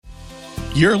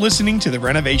You're listening to the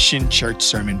Renovation Church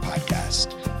Sermon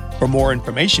Podcast. For more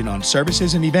information on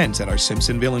services and events at our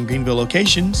Simpsonville and Greenville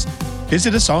locations,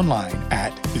 visit us online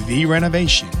at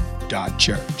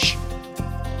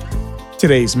therenovation.church.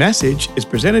 Today's message is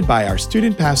presented by our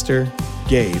student pastor,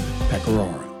 Gabe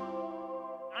Pecoraro.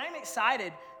 I'm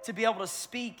excited to be able to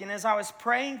speak, and as I was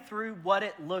praying through what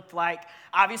it looked like,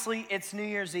 obviously it's New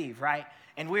Year's Eve, right?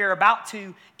 And we are about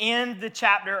to end the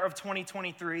chapter of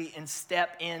 2023 and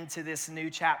step into this new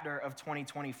chapter of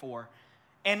 2024.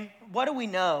 And what do we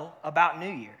know about New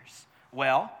Year's?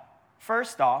 Well,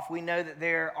 first off, we know that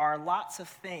there are lots of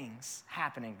things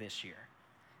happening this year.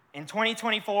 In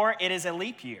 2024, it is a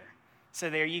leap year. So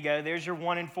there you go. There's your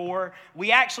 1 in 4.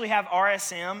 We actually have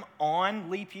RSM on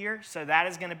leap year. So that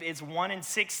is going to be, it's 1 in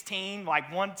 16,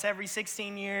 like once every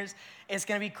 16 years. It's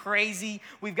going to be crazy.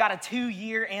 We've got a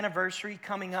 2-year anniversary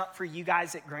coming up for you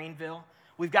guys at Greenville.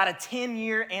 We've got a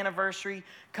 10-year anniversary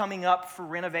coming up for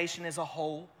Renovation as a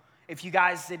whole. If you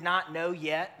guys did not know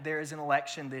yet, there is an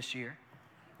election this year.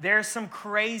 There's some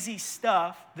crazy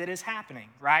stuff that is happening,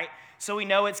 right? So we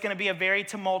know it's going to be a very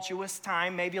tumultuous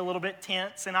time, maybe a little bit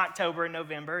tense in October and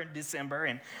November and December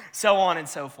and so on and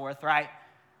so forth, right?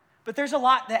 But there's a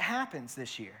lot that happens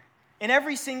this year. And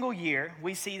every single year,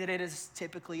 we see that it is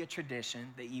typically a tradition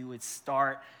that you would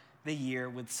start the year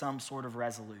with some sort of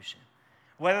resolution.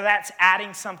 Whether that's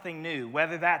adding something new,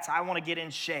 whether that's I want to get in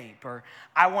shape, or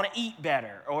I want to eat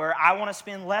better, or I want to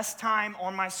spend less time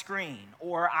on my screen,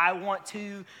 or I want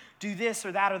to do this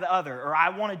or that or the other, or I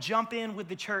want to jump in with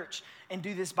the church and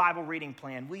do this Bible reading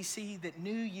plan. We see that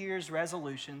New Year's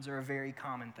resolutions are a very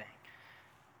common thing.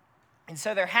 And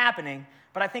so they're happening,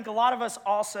 but I think a lot of us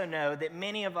also know that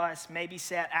many of us maybe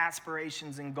set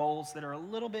aspirations and goals that are a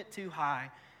little bit too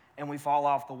high, and we fall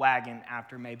off the wagon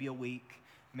after maybe a week,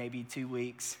 maybe 2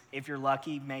 weeks. If you're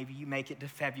lucky, maybe you make it to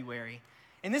February.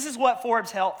 And this is what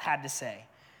Forbes Health had to say.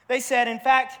 They said, in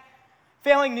fact,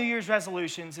 failing New Year's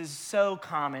resolutions is so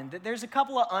common that there's a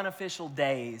couple of unofficial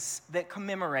days that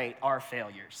commemorate our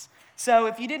failures. So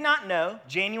if you did not know,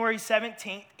 January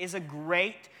 17th is a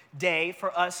great day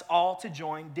for us all to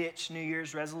join Ditch New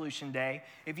Year's Resolution Day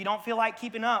if you don't feel like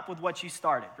keeping up with what you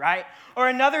started, right? Or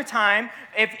another time,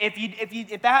 if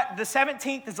the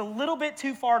 17th is a little bit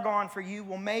too far gone for you,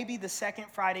 well, maybe the second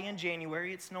Friday in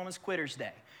January, it's known as Quitter's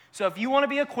Day. So if you want to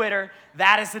be a quitter,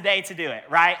 that is the day to do it,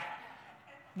 right?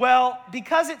 Well,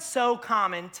 because it's so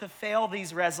common to fail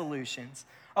these resolutions,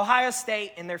 Ohio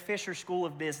State and their Fisher School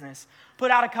of Business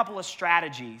put out a couple of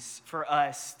strategies for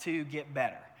us to get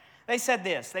better. They said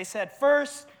this. They said,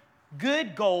 first,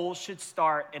 good goals should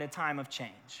start at a time of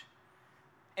change.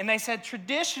 And they said,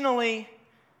 traditionally,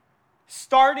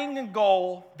 starting a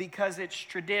goal because it's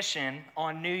tradition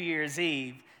on New Year's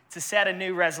Eve to set a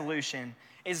new resolution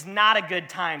is not a good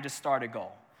time to start a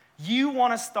goal. You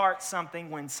want to start something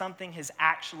when something has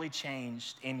actually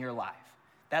changed in your life.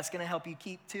 That's going to help you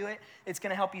keep to it. It's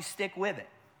going to help you stick with it.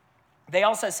 They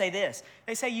also say this.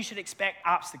 They say you should expect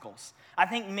obstacles. I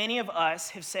think many of us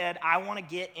have said, I want to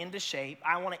get into shape,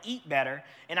 I want to eat better,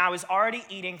 and I was already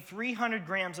eating 300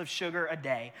 grams of sugar a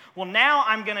day. Well, now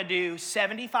I'm going to do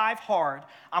 75 hard.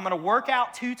 I'm going to work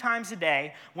out 2 times a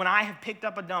day when I have picked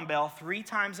up a dumbbell 3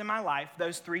 times in my life.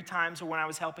 Those 3 times are when I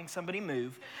was helping somebody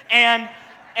move. And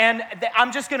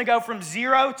I'm just going to go from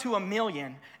 0 to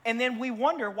 1,000,000. And then we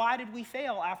wonder, why did we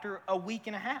fail after a week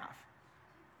and a half?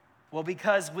 Well,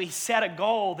 because we set a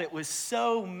goal that was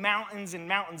so mountains and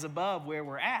mountains above where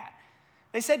we're at.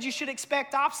 They said you should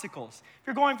expect obstacles. If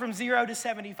you're going from 0 to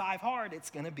 75 hard, it's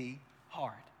going to be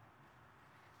hard.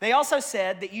 They also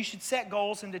said that you should set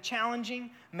goals into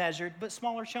challenging, measured, but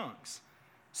smaller chunks.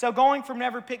 So going from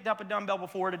never picked up a dumbbell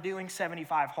before to doing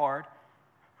 75 hard,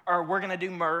 or we're going to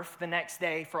do Murph the next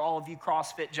day for all of you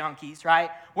CrossFit junkies,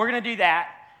 right? We're going to do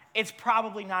that. It's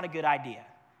probably not a good idea.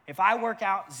 If I work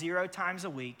out 0 times a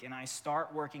week and I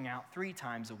start working out 3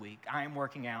 times a week, I am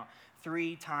working out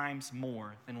 3 times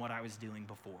more than what I was doing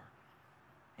before.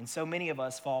 And so many of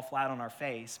us fall flat on our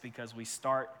face because we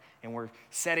start and we're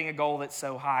setting a goal that's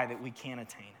so high that we can't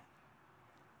attain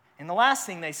it. And the last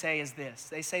thing they say is this.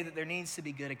 They say that there needs to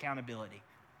be good accountability.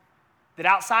 That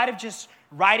outside of just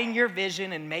writing your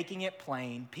vision and making it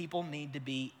plain, people need to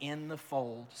be in the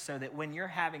fold so that when you're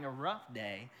having a rough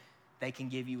day, they can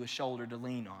give you a shoulder to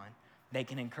lean on. They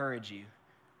can encourage you.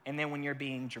 And then when you're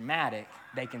being dramatic,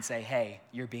 they can say, hey,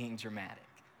 you're being dramatic.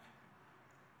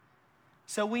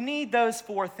 So we need those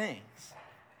 4 things.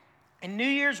 And New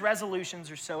Year's resolutions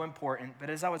are so important,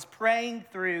 but as I was praying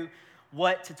through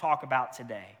what to talk about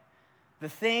today, The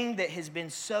thing that has been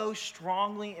so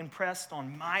strongly impressed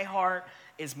on my heart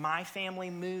as my family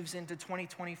moves into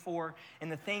 2024,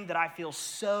 and the thing that I feel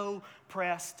so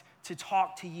pressed to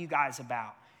talk to you guys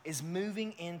about is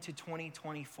moving into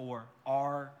 2024,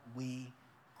 are we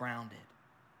grounded?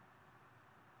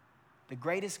 The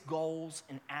greatest goals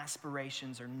and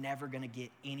aspirations are never going to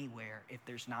get anywhere if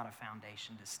there's not a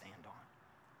foundation to stand on.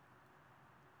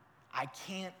 I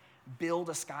can't build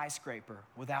a skyscraper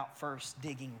without first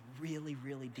digging really,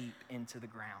 really deep into the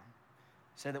ground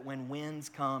so that when winds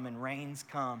come and rains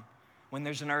come, when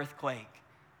there's an earthquake,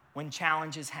 when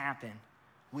challenges happen,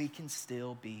 we can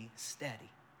still be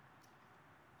steady.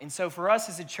 And so for us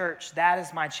as a church, that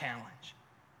is my challenge.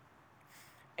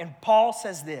 And Paul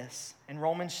says this in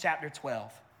Romans chapter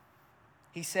 12.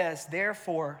 He says,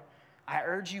 therefore, I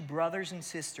urge you, brothers and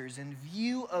sisters, in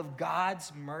view of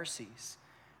God's mercies,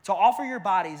 to offer your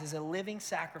bodies as a living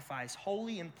sacrifice,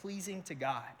 holy and pleasing to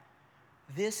God.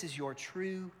 This is your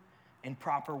true and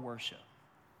proper worship.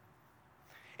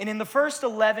 And in the first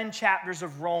 11 chapters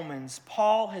of Romans,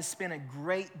 Paul has spent a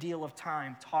great deal of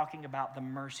time talking about the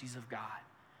mercies of God,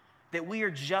 that we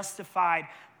are justified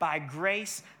by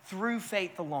grace through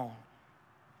faith alone,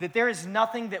 that there is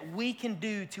nothing that we can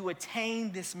do to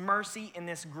attain this mercy and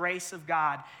this grace of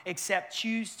God except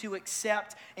choose to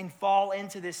accept and fall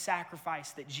into this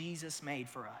sacrifice that Jesus made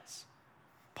for us.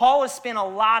 Paul has spent a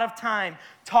lot of time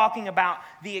talking about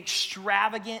the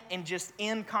extravagant and just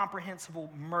incomprehensible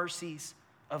mercies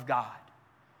of God.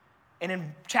 And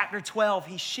in chapter 12,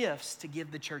 he shifts to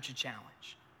give the church a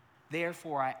challenge.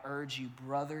 Therefore, I urge you,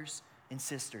 brothers and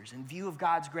sisters, in view of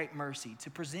God's great mercy, to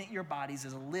present your bodies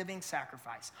as a living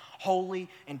sacrifice, holy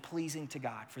and pleasing to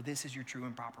God, for this is your true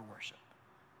and proper worship.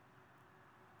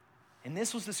 And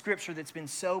this was the scripture that's been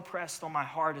so pressed on my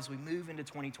heart as we move into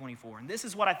 2024. And this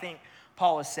is what I think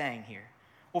Paul is saying here.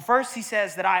 Well, first he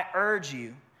says that I urge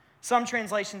you. Some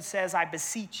translations says I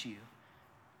beseech you.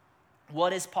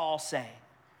 What is Paul saying?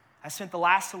 I spent the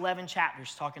last 11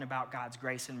 chapters talking about God's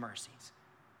grace and mercies.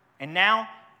 And now,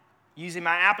 using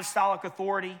my apostolic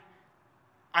authority,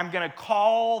 I'm going to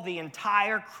call the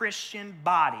entire Christian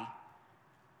body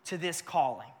to this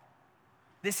calling.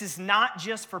 This is not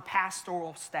just for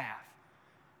pastoral staff.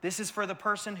 This is for the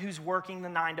person who's working the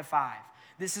 9 to 5.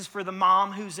 This is for the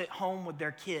mom who's at home with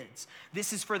their kids.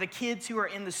 This is for the kids who are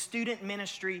in the student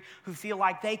ministry who feel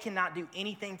like they cannot do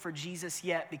anything for Jesus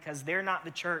yet because they're not the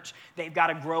church. They've got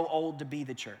to grow old to be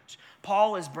the church.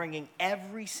 Paul is bringing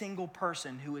every single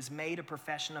person who has made a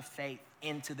profession of faith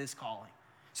into this calling.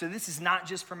 So this is not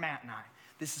just for Matt and I.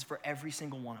 This is for every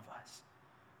single one of us.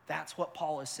 That's what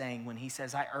Paul is saying when he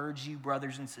says, I urge you,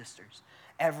 brothers and sisters,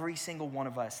 every single one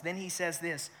of us. Then he says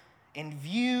this, in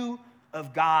view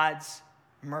of God's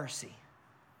mercy.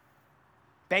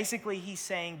 Basically, he's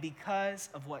saying because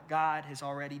of what God has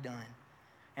already done.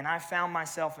 And I found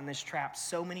myself in this trap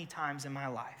so many times in my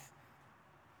life.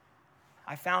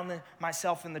 I found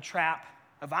myself in the trap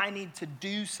of I need to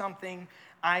do something.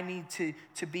 I need to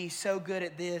be so good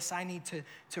at this. I need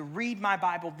to read my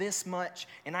Bible this much.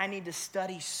 And I need to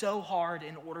study so hard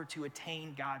in order to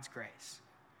attain God's grace.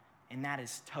 And that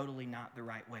is totally not the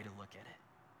right way to look at it.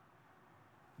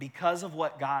 Because of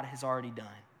what God has already done.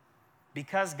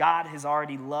 Because God has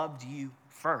already loved you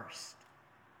first.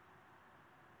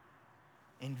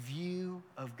 In view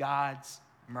of God's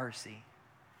mercy.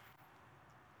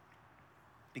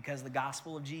 Because the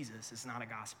gospel of Jesus is not a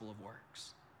gospel of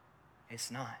works.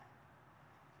 It's not.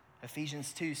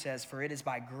 Ephesians 2 says, for it is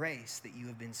by grace that you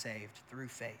have been saved through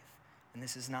faith. And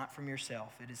this is not from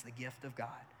yourself. It is the gift of God,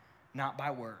 not by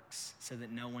works, so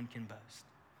that no one can boast.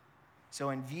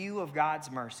 So in view of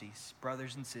God's mercies,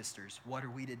 brothers and sisters, what are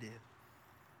we to do?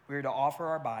 We are to offer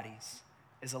our bodies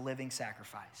as a living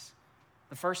sacrifice.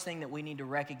 The first thing that we need to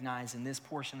recognize in this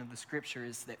portion of the scripture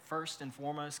is that first and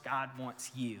foremost, God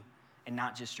wants you and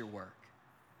not just your work.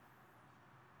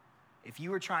 If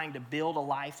you are trying to build a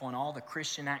life on all the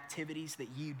Christian activities that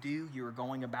you do, you are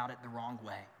going about it the wrong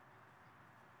way.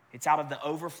 It's out of the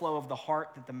overflow of the heart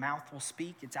that the mouth will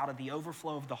speak. It's out of the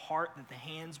overflow of the heart that the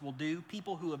hands will do.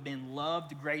 People who have been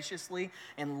loved graciously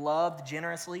and loved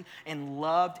generously and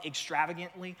loved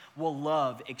extravagantly will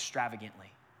love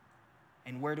extravagantly.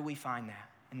 And where do we find that?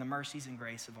 In the mercies and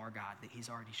grace of our God that he's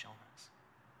already shown us.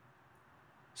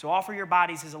 So offer your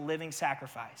bodies as a living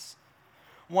sacrifice.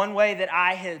 One way that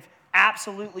I have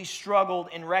absolutely struggled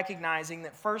in recognizing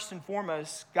that first and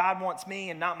foremost, God wants me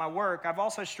and not my work. I've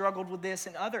also struggled with this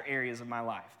in other areas of my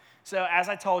life. So as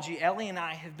I told you, Ellie and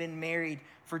I have been married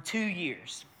for 2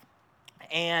 years.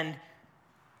 And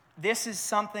this is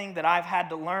something that I've had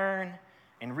to learn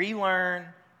and relearn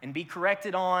and be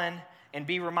corrected on and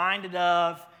be reminded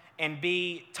of and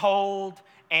be told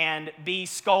and be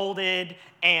scolded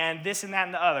and this and that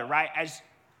and the other, right? As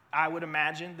I would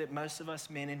imagine that most of us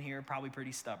men in here are probably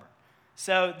pretty stubborn.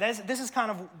 So this is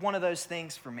kind of one of those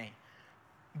things for me.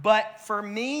 But for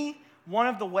me, one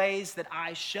of the ways that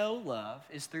I show love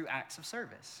is through acts of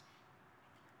service.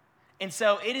 And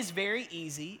so it is very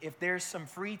easy, if there's some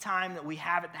free time that we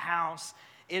have at the house,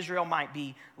 Israel might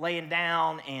be laying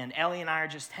down and Ellie and I are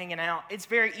just hanging out. It's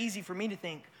very easy for me to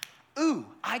think, ooh,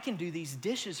 I can do these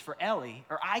dishes for Ellie,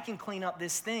 or I can clean up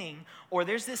this thing, or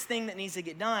there's this thing that needs to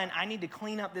get done. I need to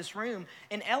clean up this room.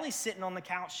 And Ellie's sitting on the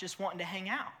couch just wanting to hang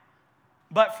out.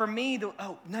 But for me,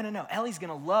 no, Ellie's going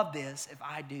to love this if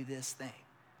I do this thing.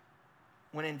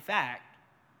 When in fact,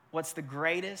 what's the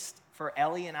greatest for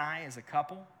Ellie and I as a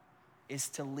couple is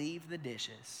to leave the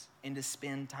dishes and to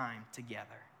spend time together.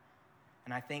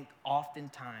 And I think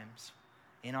oftentimes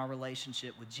in our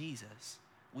relationship with Jesus,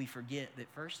 we forget that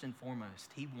first and foremost,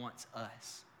 he wants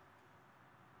us.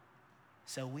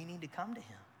 So we need to come to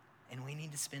him and we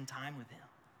need to spend time with him.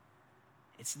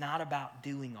 It's not about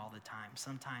doing all the time.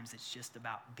 Sometimes it's just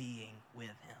about being with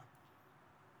him.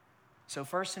 So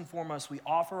first and foremost, we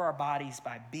offer our bodies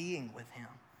by being with him.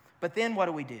 But then what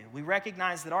do? We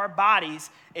recognize that our bodies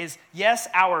is, yes,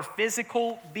 our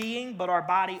physical being, but our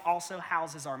body also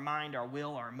houses our mind, our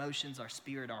will, our emotions, our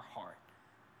spirit, our heart.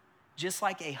 Just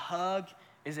like a hug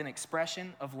is an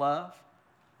expression of love,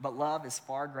 but love is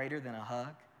far greater than a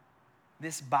hug.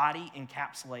 This body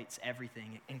encapsulates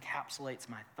everything. It encapsulates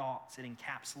my thoughts. It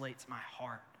encapsulates my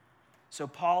heart. So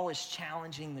Paul is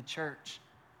challenging the church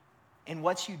in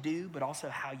what you do, but also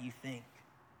how you think.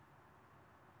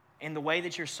 In the way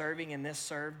that you're serving in this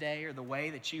serve day, or the way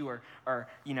that you are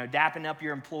dapping up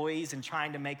your employees and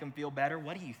trying to make them feel better,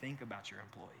 what do you think about your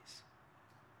employees?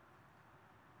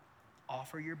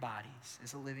 Offer your bodies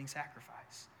as a living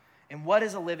sacrifice. And what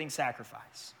is a living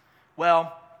sacrifice?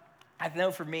 Well, I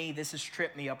know for me, this has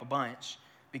tripped me up a bunch,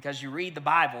 because you read the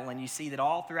Bible and you see that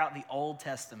all throughout the Old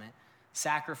Testament,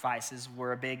 sacrifices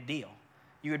were a big deal.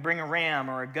 You would bring a ram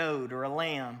or a goat or a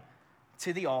lamb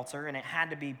to the altar, and it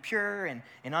had to be pure and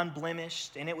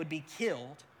unblemished, and it would be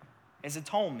killed as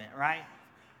atonement, right?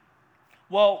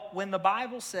 Well, when the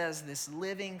Bible says this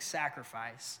living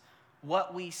sacrifice,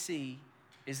 what we see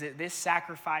is that this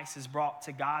sacrifice is brought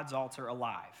to God's altar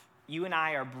alive. You and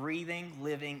I are breathing,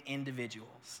 living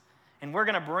individuals, and we're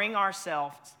going to bring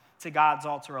ourselves to God's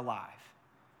altar alive.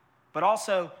 But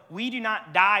also, we do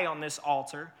not die on this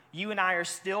altar. You and I are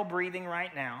still breathing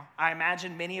right now. I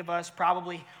imagine many of us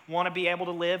probably want to be able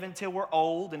to live until we're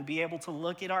old and be able to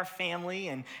look at our family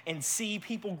and see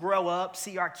people grow up,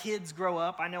 see our kids grow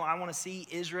up. I know I want to see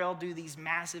Israel do these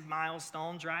massive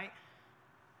milestones, right?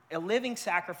 A living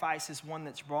sacrifice is one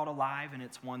that's brought alive, and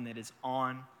it's one that is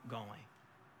ongoing.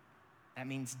 That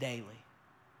means daily.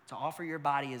 To offer your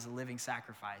body as a living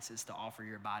sacrifice is to offer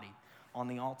your body on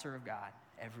the altar of God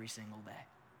every single day.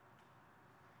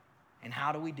 And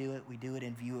how do we do it? We do it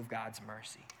in view of God's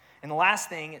mercy. And the last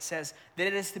thing, it says that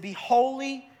it is to be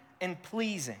holy and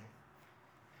pleasing.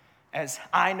 As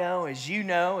I know, as you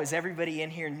know, as everybody in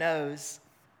here knows,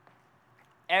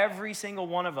 every single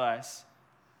one of us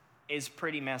is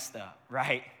pretty messed up,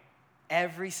 right?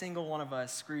 Every single one of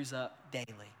us screws up daily.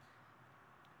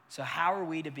 So how are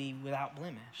we to be without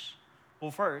blemish? Well,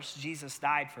 first, Jesus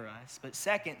died for us. But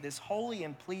second, this holy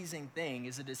and pleasing thing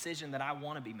is a decision that I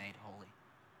want to be made holy.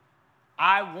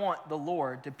 I want the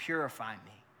Lord to purify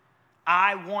me.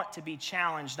 I want to be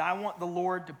challenged. I want the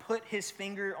Lord to put his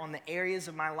finger on the areas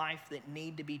of my life that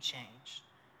need to be changed.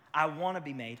 I want to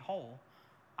be made whole.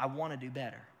 I want to do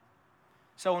better.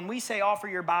 So when we say offer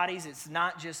your bodies, it's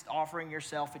not just offering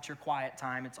yourself at your quiet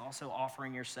time. It's also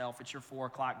offering yourself at your 4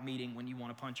 o'clock meeting when you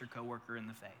want to punch your coworker in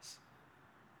the face.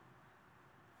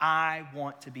 I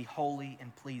want to be holy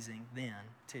and pleasing then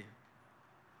too.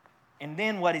 And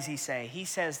then what does he say? He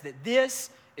says that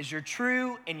this is your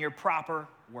true and your proper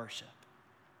worship.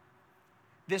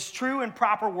 This true and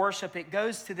proper worship, it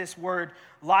goes to this word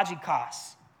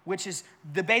logikos, which is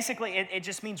basically, it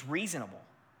just means reasonable.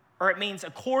 Or it means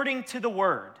according to the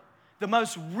word. The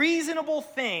most reasonable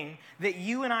thing that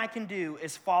you and I can do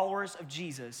as followers of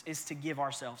Jesus is to give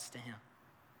ourselves to him.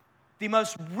 The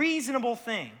most reasonable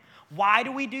thing. Why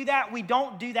do we do that? We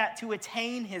don't do that to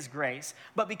attain his grace,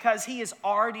 but because he has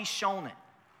already shown it.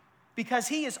 Because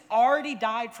he has already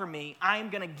died for me, I am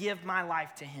going to give my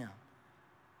life to him.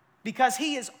 Because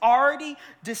he has already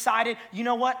decided, you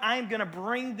know what? I am going to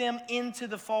bring them into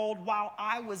the fold. While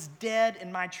I was dead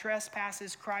in my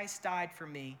trespasses, Christ died for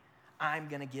me. I'm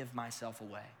going to give myself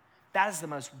away. That is the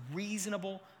most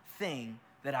reasonable thing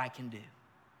that I can do.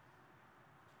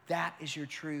 That is your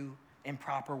true and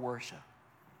proper worship.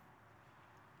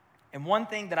 And one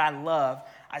thing that I love,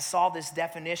 I saw this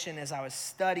definition as I was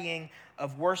studying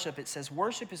of worship. It says,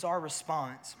 worship is our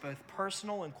response, both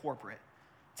personal and corporate,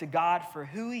 to God for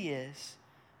who he is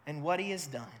and what he has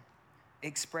done,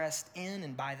 expressed in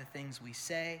and by the things we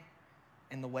say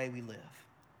and the way we live.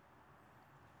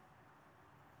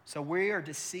 So we are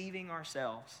deceiving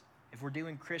ourselves if we're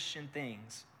doing Christian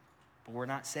things, but we're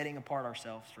not setting apart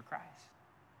ourselves for Christ.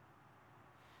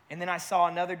 And then I saw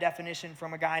another definition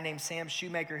from a guy named Sam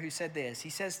Shoemaker who said this. He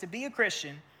says, to be a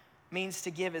Christian means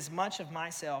to give as much of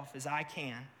myself as I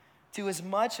can to as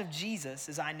much of Jesus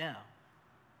as I know.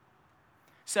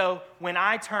 So when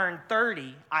I turn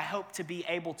 30, I hope to be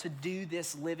able to do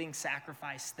this living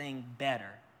sacrifice thing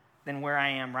better than where I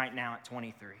am right now at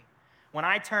 23. When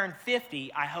I turn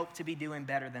 50, I hope to be doing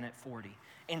better than at 40,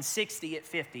 and 60 at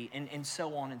 50, and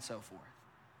so on and so forth.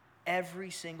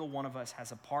 Every single one of us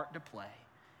has a part to play,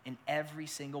 and every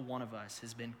single one of us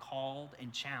has been called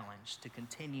and challenged to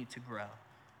continue to grow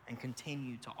and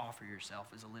continue to offer yourself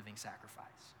as a living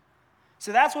sacrifice.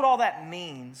 So that's what all that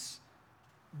means,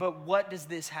 but what does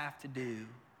this have to do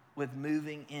with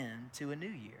moving into a new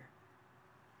year?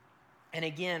 And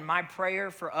again, my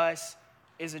prayer for us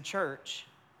as a church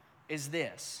is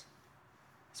this.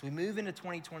 As we move into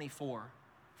 2024,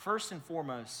 first and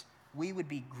foremost, we would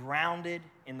be grounded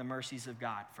in the mercies of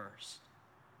God first.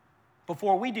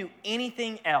 Before we do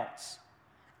anything else,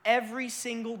 every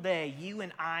single day, you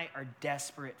and I are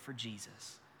desperate for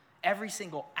Jesus. Every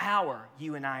single hour,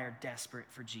 you and I are desperate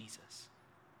for Jesus.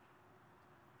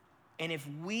 And if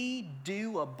we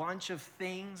do a bunch of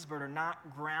things but are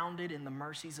not grounded in the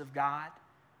mercies of God,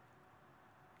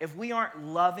 if we aren't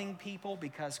loving people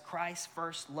because Christ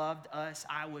first loved us,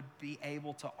 I would be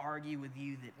able to argue with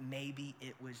you that maybe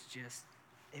it was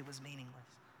meaningless.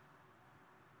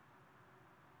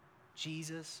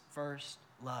 Jesus first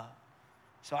loved.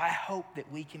 So I hope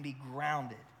that we can be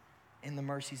grounded in the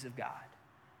mercies of God.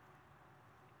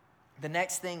 The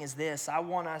next thing is this. I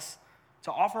want us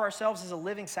to offer ourselves as a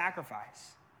living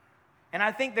sacrifice. And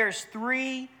I think there's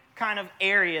three kind of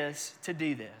areas to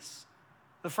do this.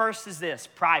 The first is this,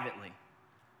 privately.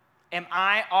 Am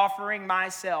I offering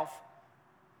myself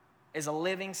as a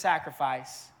living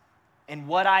sacrifice in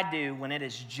what I do when it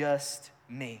is just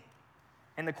me?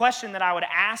 And the question that I would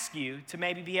ask you to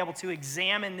maybe be able to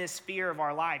examine this sphere of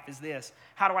our life is this: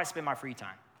 how do I spend my free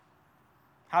time?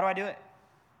 How do I do it?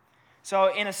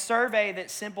 So in a survey that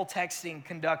Simple Texting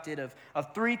conducted of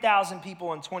 3,000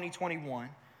 people in 2021,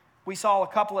 we saw a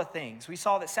couple of things. We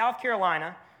saw that South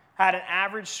Carolina had an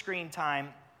average screen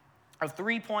time of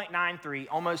 3.93,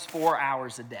 almost 4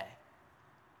 hours a day.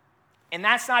 And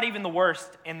that's not even the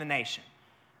worst in the nation.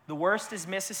 The worst is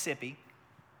Mississippi.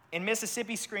 And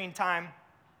Mississippi's screen time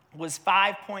was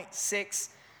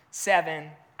 5.67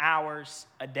 hours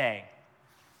a day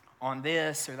on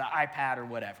this or the iPad or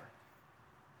whatever.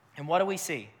 And what do we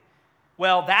see?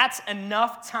 Well, that's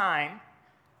enough time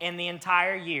in the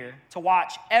entire year to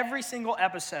watch every single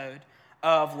episode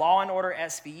of Law & Order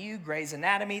SVU, Grey's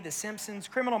Anatomy, The Simpsons,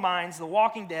 Criminal Minds, The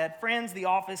Walking Dead, Friends, The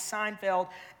Office, Seinfeld,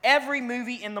 every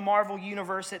movie in the Marvel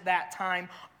Universe at that time,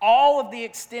 all of the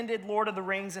extended Lord of the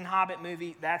Rings and Hobbit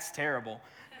movie, that's terrible,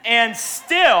 and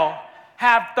still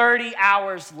have 30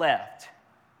 hours left.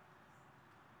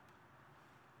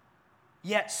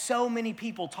 Yet so many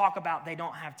people talk about they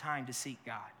don't have time to seek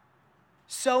God.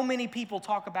 So many people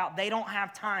talk about they don't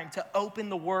have time to open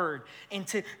the Word and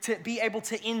to be able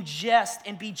to ingest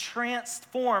and be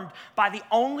transformed by the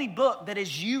only book that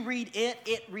as you read it,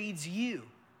 it reads you.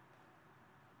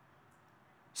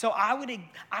 So I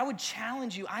would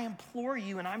challenge you, I implore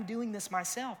you, and I'm doing this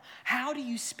myself. How do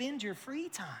you spend your free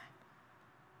time?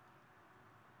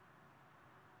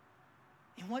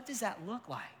 And what does that look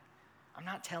like? I'm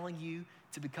not telling you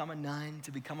to become a nun,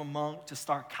 to become a monk, to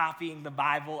start copying the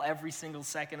Bible every single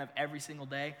second of every single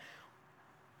day.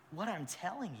 What I'm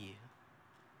telling you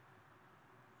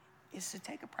is to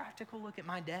take a practical look at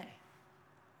my day.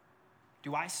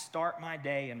 Do I start my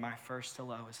day in my first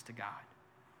hello is to God?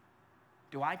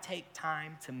 Do I take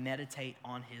time to meditate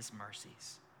on His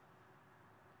mercies?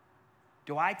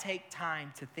 Do I take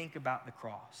time to think about the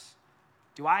cross?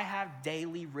 Do I have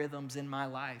daily rhythms in my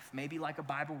life? Maybe like a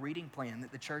Bible reading plan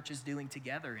that the church is doing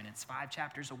together, and it's 5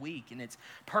 chapters a week, and it's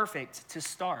perfect to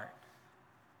start.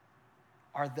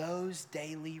 Are those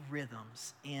daily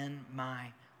rhythms in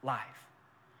my life?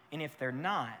 And if they're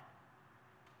not,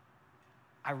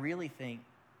 I really think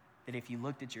that if you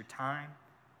looked at your time,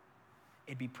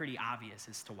 it'd be pretty obvious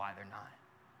as to why they're not.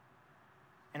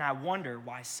 And I wonder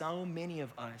why so many of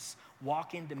us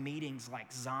walk into meetings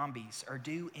like zombies or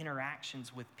do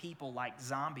interactions with people like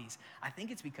zombies. I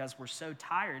think it's because we're so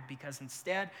tired, because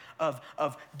instead of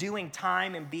doing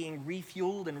time and being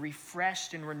refueled and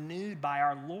refreshed and renewed by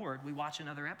our Lord, we watch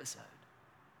another episode.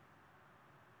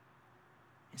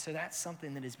 And so that's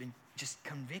something that has been just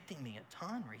convicting me a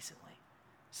ton recently.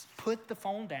 Put the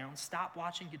phone down, stop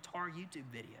watching guitar YouTube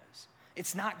videos.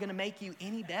 It's not going to make you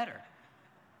any better.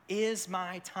 Is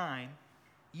my time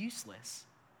useless?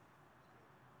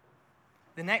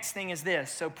 The next thing is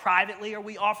this. So privately, are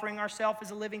we offering ourselves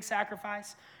as a living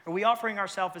sacrifice? Are we offering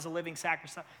ourselves as a living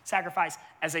sacrifice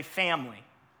as a family?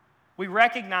 We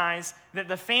recognize that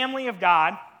the family of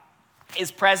God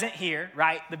is present here,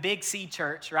 right? The Big C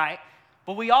church, right?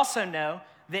 But we also know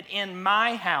that in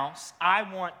my house, I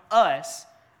want us,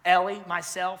 Ellie,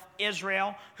 myself,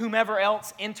 Israel, whomever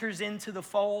else enters into the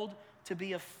fold, to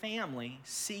be a family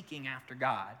seeking after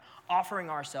God, offering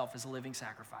ourselves as a living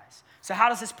sacrifice. So how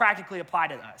does this practically apply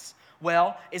to us?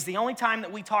 Well, is the only time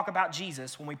that we talk about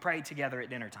Jesus when we pray together at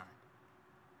dinner time.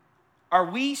 Are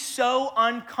we so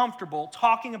uncomfortable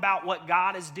talking about what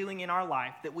God is doing in our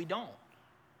life that we don't?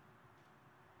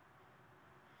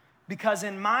 Because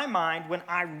in my mind, when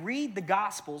I read the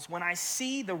Gospels, when I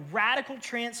see the radical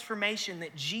transformation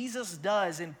that Jesus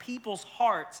does in people's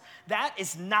hearts, that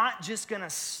is not just going to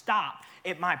stop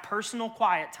at my personal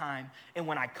quiet time and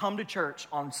when I come to church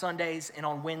on Sundays and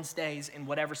on Wednesdays and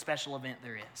whatever special event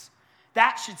there is.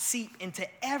 That should seep into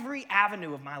every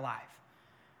avenue of my life.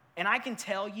 And I can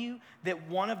tell you that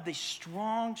one of the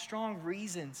strong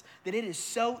reasons that it is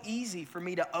so easy for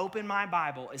me to open my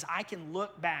Bible is I can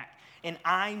look back. And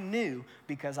I knew,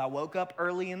 because I woke up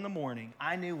early in the morning,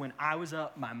 I knew when I was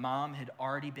up, my mom had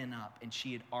already been up and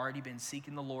she had already been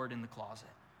seeking the Lord in the closet.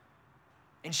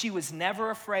 And she was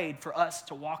never afraid for us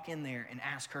to walk in there and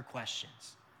ask her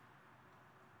questions.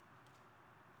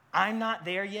 I'm not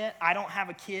there yet. I don't have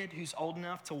a kid who's old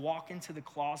enough to walk into the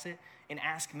closet and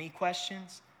ask me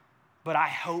questions. But I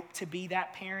hope to be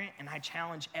that parent, and I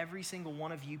challenge every single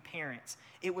one of you parents.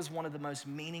 It was one of the most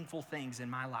meaningful things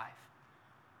in my life.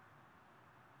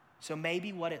 So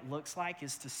maybe what it looks like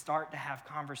is to start to have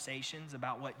conversations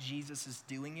about what Jesus is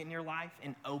doing in your life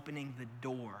and opening the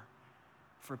door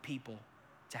for people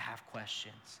to have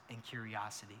questions and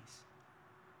curiosities.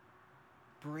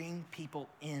 Bring people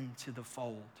into the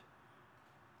fold.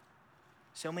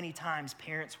 So many times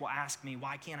parents will ask me,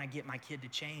 why can't I get my kid to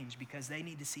change? Because they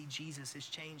need to see Jesus has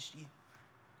changed you.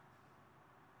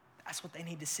 That's what they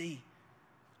need to see.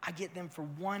 I get them for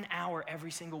 1 hour every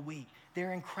single week.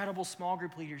 They're incredible small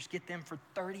group leaders. Get them for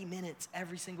 30 minutes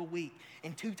every single week.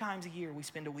 And 2 times a year, we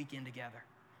spend a weekend together.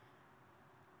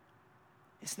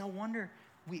 It's no wonder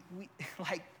we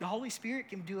like the Holy Spirit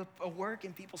can do a work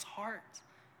in people's hearts.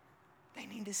 They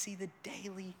need to see the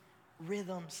daily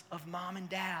rhythms of mom and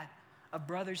dad, of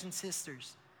brothers and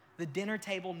sisters. The dinner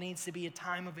table needs to be a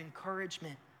time of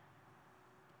encouragement.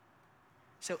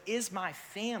 So is my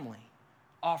family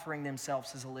offering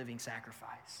themselves as a living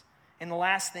sacrifice? And the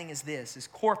last thing is this, is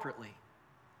corporately,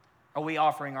 are we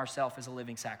offering ourselves as a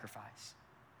living sacrifice?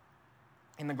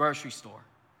 In the grocery store,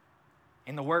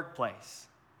 in the workplace?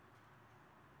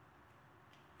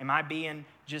 Am I being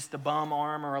just a bum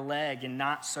arm or a leg and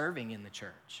not serving in the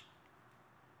church?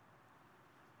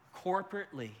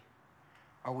 Corporately,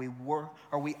 are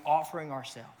we offering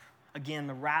ourselves? Again,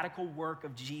 the radical work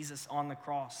of Jesus on the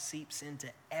cross seeps into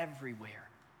everywhere.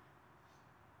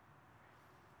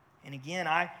 And again,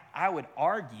 I would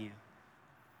argue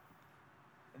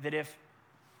that if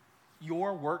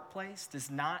your workplace does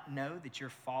not know that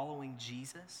you're following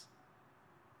Jesus,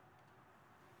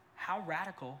 how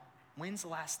radical, when's the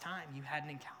last time you had an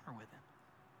encounter with him?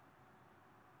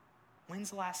 When's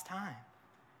the last time?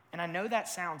 And I know that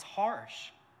sounds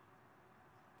harsh,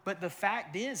 but the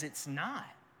fact is it's not.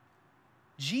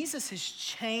 Jesus has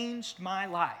changed my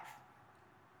life.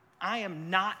 I am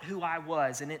not who I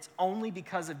was, and it's only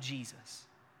because of Jesus.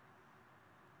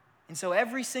 And so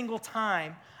every single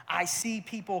time I see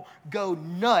people go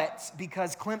nuts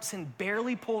because Clemson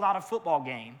barely pulled out a football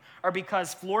game, or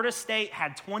because Florida State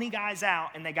had 20 guys out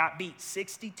and they got beat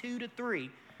 62-3,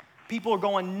 people are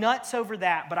going nuts over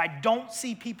that, but I don't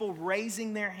see people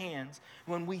raising their hands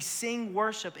when we sing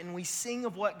worship and we sing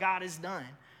of what God has done.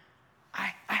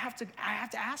 I have to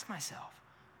ask myself,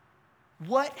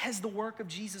 what has the work of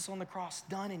Jesus on the cross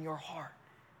done in your heart?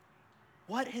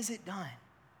 What has it done?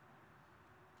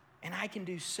 And I can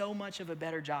do so much of a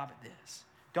better job at this.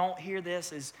 Don't hear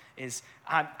this as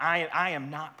I am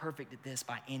not perfect at this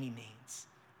by any means.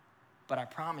 But I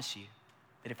promise you,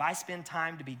 that if I spend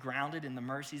time to be grounded in the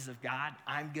mercies of God,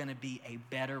 I'm gonna be a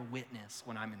better witness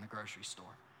when I'm in the grocery store.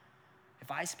 If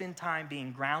I spend time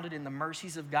being grounded in the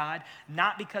mercies of God,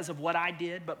 not because of what I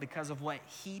did, but because of what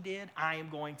he did, I am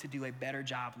going to do a better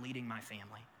job leading my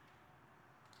family.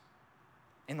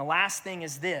 And the last thing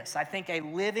is this: I think a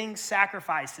living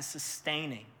sacrifice is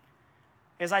sustaining.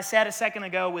 As I said a second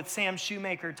ago with Sam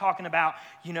Shoemaker talking about,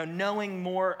 knowing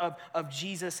more of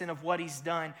Jesus and of what he's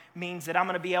done means that I'm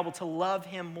going to be able to love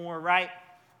him more, right?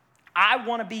 I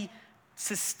want to be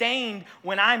sustained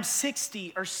when I'm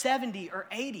 60 or 70 or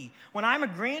 80. When I'm a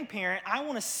grandparent, I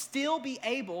want to still be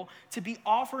able to be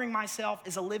offering myself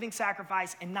as a living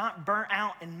sacrifice and not burnt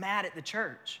out and mad at the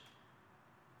church.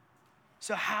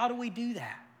 So how do we do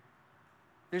that?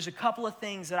 There's a couple of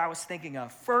things that I was thinking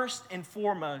of. First and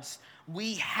foremost,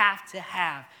 we have to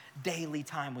have daily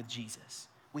time with Jesus.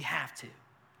 We have to.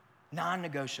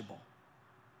 Non-negotiable.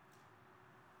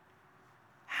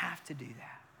 Have to do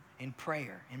that. In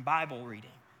prayer, in Bible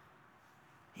reading,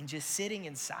 in just sitting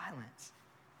in silence.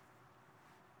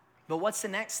 But what's the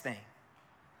next thing?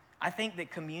 I think that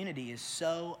community is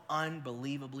so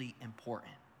unbelievably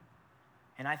important.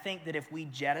 And I think that if we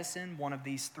jettison one of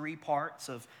these three parts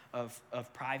of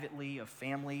privately, of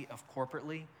family, of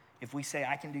corporately, if we say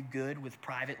I can do good with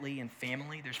privately and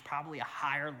family, there's probably a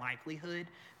higher likelihood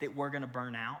that we're going to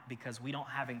burn out because we don't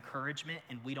have encouragement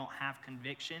and we don't have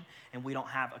conviction and we don't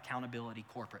have accountability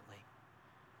corporately.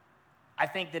 I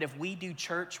think that if we do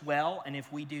church well and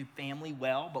if we do family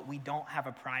well, but we don't have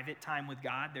a private time with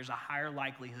God, there's a higher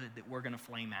likelihood that we're going to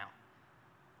flame out.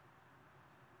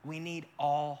 We need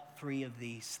all three of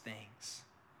these things.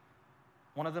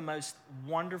 One of the most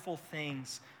wonderful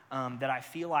things that I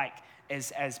feel like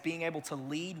as being able to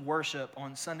lead worship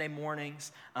on Sunday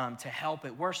mornings, to help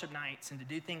at worship nights and to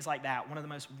do things like that, one of the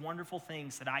most wonderful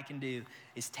things that I can do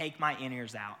is take my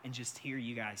in-ears out and just hear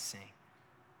you guys sing.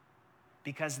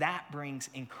 Because that brings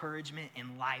encouragement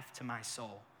and life to my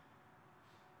soul.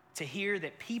 To hear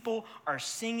that people are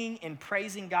singing and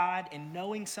praising God and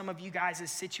knowing some of you guys'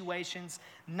 situations,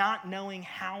 not knowing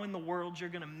how in the world you're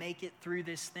going to make it through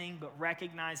this thing, but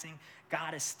recognizing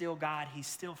God is still God, he's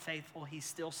still faithful, he's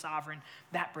still sovereign,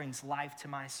 that brings life to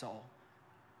my soul.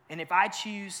 And if I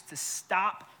choose to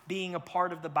stop being a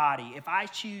part of the body, if I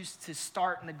choose to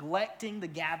start neglecting the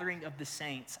gathering of the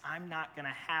saints, I'm not going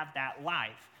to have that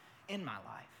life in my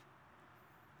life.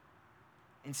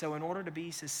 And so in order to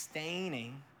be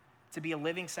sustaining, to be a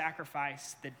living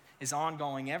sacrifice that is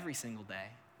ongoing every single day,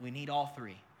 we need all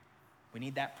three. We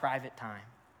need that private time.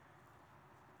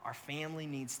 Our family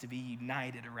needs to be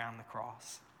united around the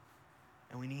cross.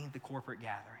 And we need the corporate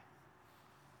gathering.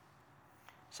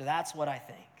 So that's what I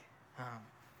think.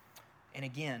 And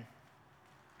again,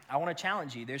 I want to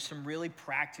challenge you. There's some really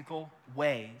practical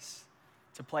ways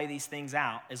to play these things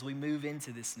out as we move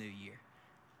into this new year.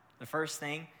 The first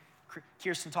thing,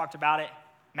 Kirsten talked about it,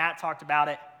 Matt talked about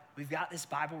it, we've got this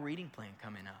Bible reading plan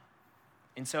coming up.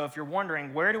 And so if you're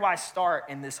wondering, where do I start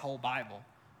in this whole Bible?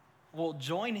 Well,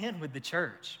 join in with the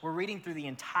church. We're reading through the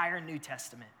entire New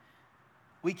Testament.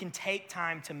 We can take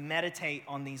time to meditate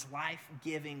on these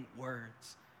life-giving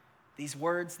words, these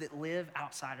words that live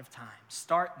outside of time.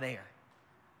 Start there.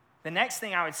 The next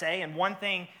thing I would say, and one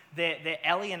thing that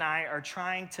Ellie and I are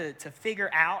trying to figure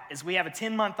out, is we have a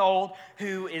 10-month-old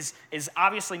who is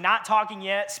obviously not talking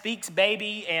yet, speaks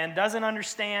baby, and doesn't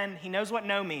understand. He knows what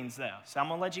no means, though. So I'm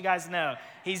going to let you guys know.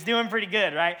 He's doing pretty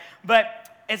good, right?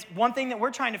 But it's one thing that we're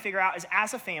trying to figure out is,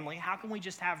 as a family, how can we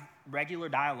just have regular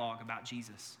dialogue about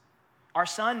Jesus? Our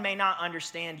son may not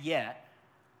understand yet,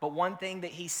 but one thing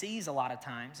that he sees a lot of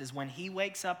times is when he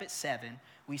wakes up at 7,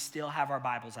 we still have our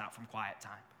Bibles out from quiet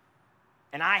time.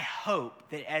 And I hope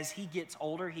that as he gets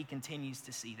older, he continues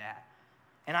to see that.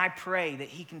 And I pray that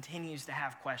he continues to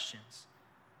have questions.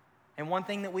 And one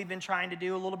thing that we've been trying to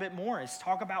do a little bit more is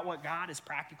talk about what God is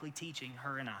practically teaching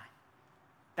her and I.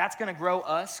 That's going to grow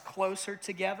us closer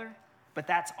together, but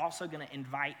that's also going to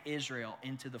invite Israel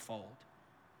into the fold.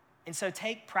 And so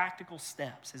take practical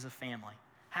steps as a family.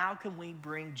 How can we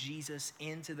bring Jesus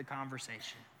into the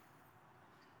conversation?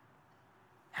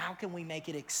 How can we make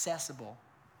it accessible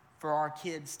for our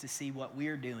kids to see what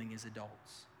we're doing as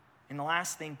adults? And the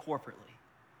last thing, corporately.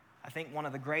 I think one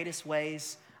of the greatest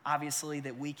ways, obviously,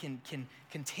 that we can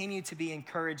continue to be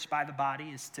encouraged by the body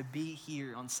is to be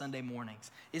here on Sunday mornings,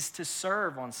 is to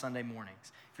serve on Sunday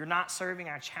mornings. If you're not serving,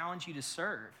 I challenge you to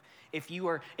serve. If you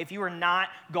are not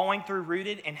going through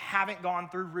Rooted and haven't gone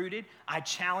through Rooted, I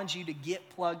challenge you to get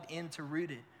plugged into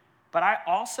Rooted. But I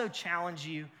also challenge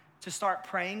you to start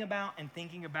praying about and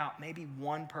thinking about maybe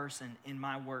one person in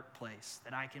my workplace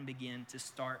that I can begin to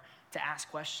start to ask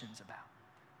questions about.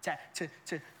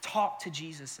 to talk to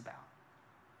Jesus about?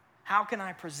 How can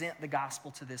I present the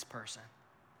gospel to this person?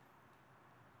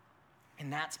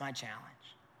 And that's my challenge.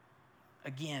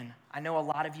 Again, I know a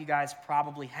lot of you guys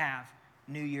probably have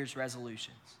New Year's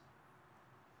resolutions.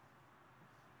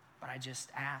 But I just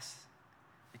ask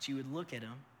that you would look at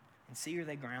them and see, are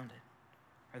they grounded?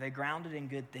 Are they grounded in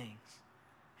good things?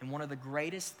 And one of the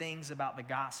greatest things about the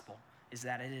gospel is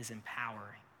that it is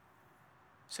empowering.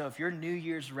 So if your New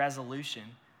Year's resolution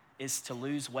is to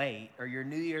lose weight, or your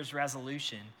New Year's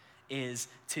resolution is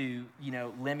to,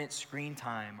 limit screen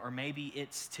time, or maybe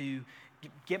it's to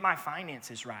get my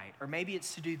finances right, or maybe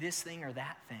it's to do this thing or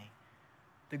that thing.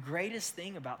 The greatest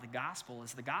thing about the gospel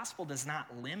is the gospel does not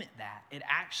limit that. It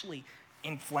actually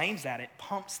inflames that. It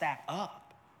pumps that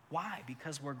up. Why?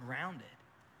 Because we're grounded.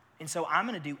 And so I'm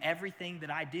going to do everything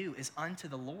that I do is unto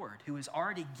the Lord, who has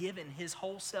already given his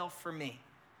whole self for me.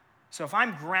 So if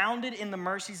I'm grounded in the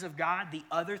mercies of God, the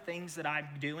other things that I'm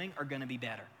doing are going to be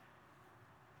better.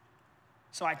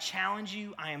 So I challenge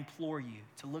you, I implore you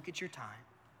to look at your time,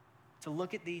 to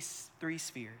look at these three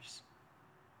spheres,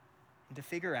 and to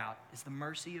figure out, is the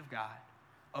mercy of God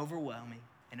overwhelming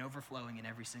and overflowing in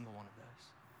every single one of those?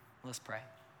 Let's pray.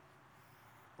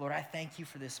 Lord, I thank you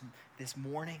for this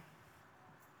morning.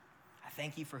 I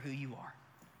thank you for who you are.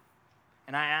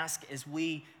 And I ask, as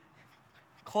we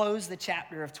close the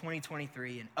chapter of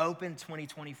 2023 and open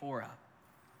 2024 up,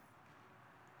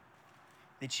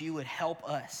 that you would help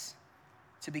us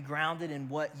to be grounded in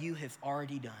what you have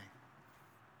already done.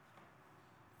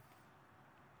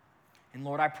 And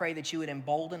Lord, I pray that you would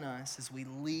embolden us as we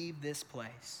leave this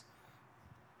place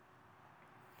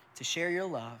to share your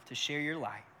love, to share your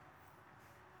light,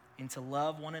 and to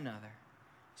love one another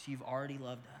as you've already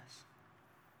loved us.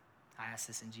 I ask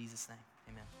this in Jesus' name.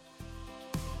 Amen.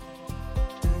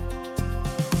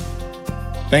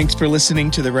 Thanks for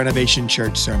listening to the Renovation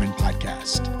Church Sermon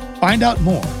Podcast. Find out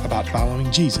more about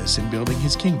following Jesus and building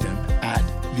his kingdom at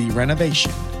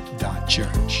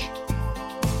therenovation.church.